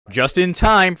Just in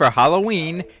time for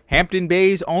Halloween, Hampton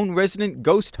Bay's own resident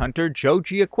ghost hunter Joe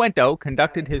Giaquinto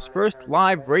conducted his first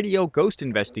live radio ghost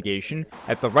investigation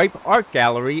at the Ripe Art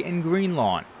Gallery in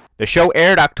Greenlawn. The show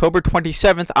aired October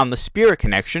 27th on The Spirit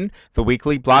Connection, the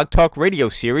weekly Blog Talk radio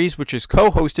series, which is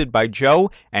co-hosted by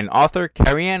Joe and author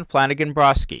Carrie-Ann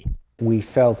Flanagan-Broski. We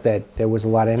felt that there was a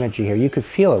lot of energy here. You could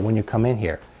feel it when you come in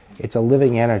here. It's a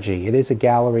living energy. It is a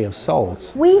gallery of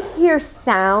souls. We hear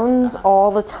sounds all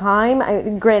the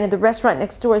time. Granted, the restaurant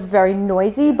next door is very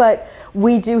noisy, but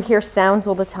we do hear sounds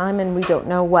all the time, and we don't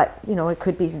know what, it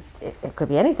could be. It could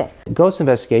be anything. Ghost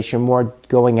investigation, more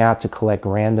going out to collect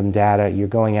random data. You're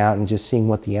going out and just seeing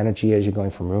what the energy is. You're going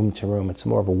from room to room. It's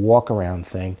more of a walk-around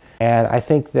thing. And I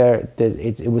think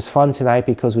it was fun tonight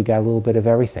because we got a little bit of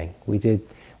everything.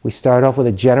 We started off with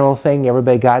a general thing.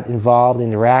 Everybody got involved,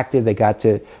 interacted. They got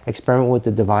to experiment with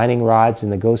the divining rods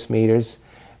and the ghost meters.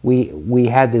 We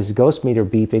had this ghost meter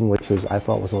beeping, which I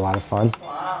thought was a lot of fun.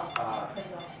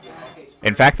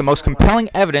 In fact, the most compelling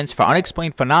evidence for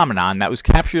unexplained phenomenon that was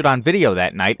captured on video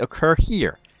that night occur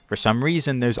here. For some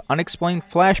reason, there's unexplained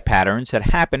flash patterns that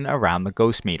happen around the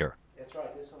ghost meter. That's right.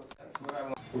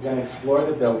 We're going to explore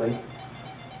the building.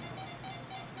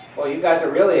 Well, you guys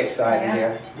are really excited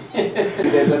here.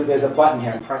 There's a button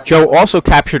here. Joe also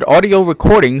captured audio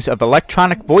recordings of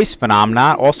electronic voice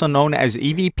phenomena, also known as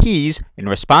EVPs, in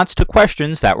response to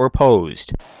questions that were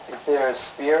posed. Is there a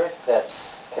spirit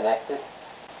that's connected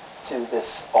to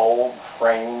this old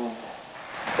framed?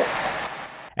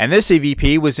 And this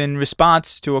EVP was in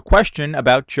response to a question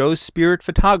about Joe's spirit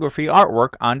photography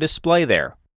artwork on display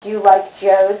there. Do you like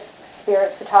Joe's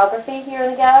spirit photography here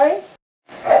in the gallery?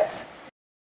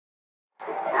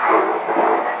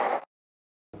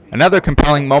 Another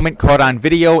compelling moment caught on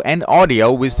video and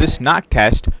audio was this knock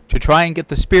test to try and get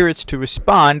the spirits to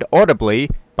respond audibly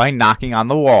by knocking on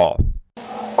the wall.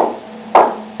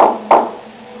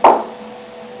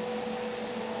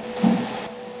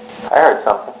 I heard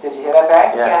something. Did you hear that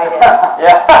bang? Yeah, I did.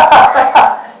 Yeah.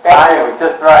 I was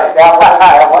just right.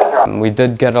 That was right. We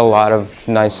did get a lot of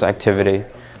nice activity.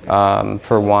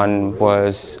 For one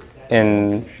was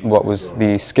in what was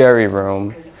the scary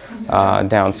room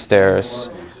downstairs.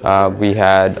 We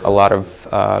had a lot of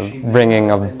ringing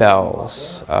of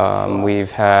bells.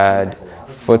 We've had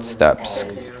footsteps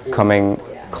coming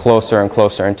closer and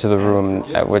closer into the room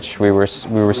at which we were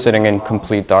sitting in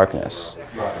complete darkness.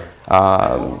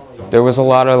 There was a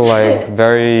lot of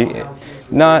very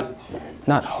not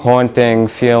haunting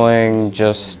feeling,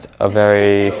 just a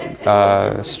very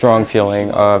strong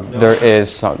feeling of there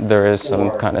is some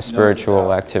kind of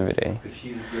spiritual activity.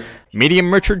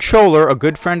 Medium Richard Scholler, a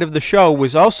good friend of the show,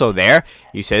 was also there.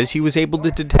 He says he was able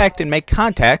to detect and make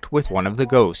contact with one of the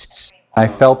ghosts. I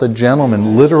felt a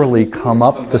gentleman literally come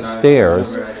up the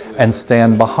stairs and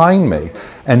stand behind me.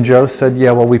 And Joe said,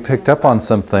 yeah, well, we picked up on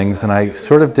some things, and I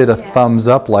sort of did a thumbs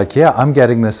up like, yeah, I'm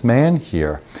getting this man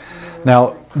here.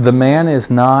 Now, the man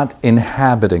is not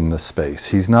inhabiting the space.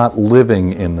 He's not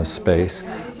living in the space,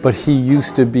 but he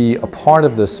used to be a part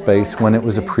of this space when it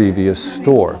was a previous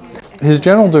store. His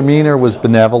general demeanor was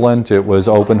benevolent, it was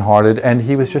open-hearted, and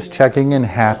he was just checking in,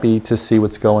 happy to see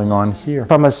what's going on here.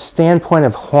 From a standpoint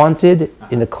of haunted,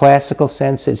 in the classical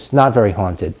sense, it's not very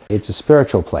haunted. It's a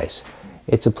spiritual place.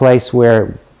 It's a place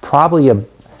where probably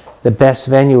the best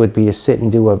venue would be to sit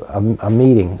and do a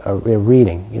meeting, a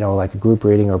reading, like a group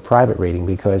reading or a private reading,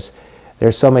 because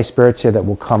there's so many spirits here that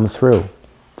will come through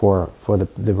for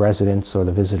the residents or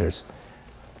the visitors.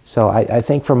 So I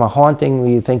think from a haunting, when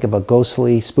you think of a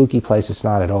ghostly, spooky place, it's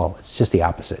not at all. It's just the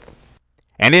opposite.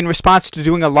 And in response to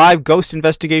doing a live ghost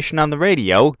investigation on the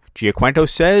radio, Giaquinto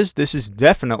says this is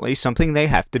definitely something they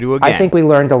have to do again. I think we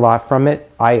learned a lot from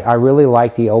it. I really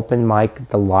like the open mic,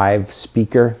 the live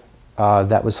speaker.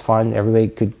 That was fun. Everybody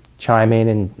could chime in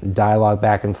and dialogue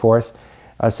back and forth.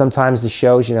 Sometimes the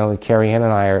shows, Carrie-Ann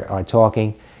and I are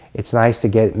talking. It's nice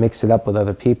to mix it up with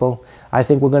other people. I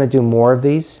think we're going to do more of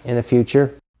these in the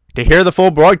future. To hear the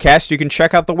full broadcast, you can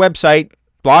check out the website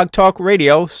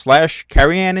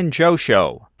blogtalkradio.com/Carrie-Ann and Joe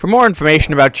Show. For more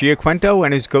information about Giaquinto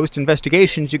and his ghost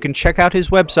investigations, you can check out his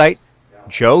website,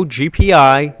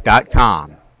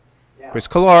 joegpi.com. Chris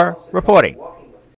Collora reporting.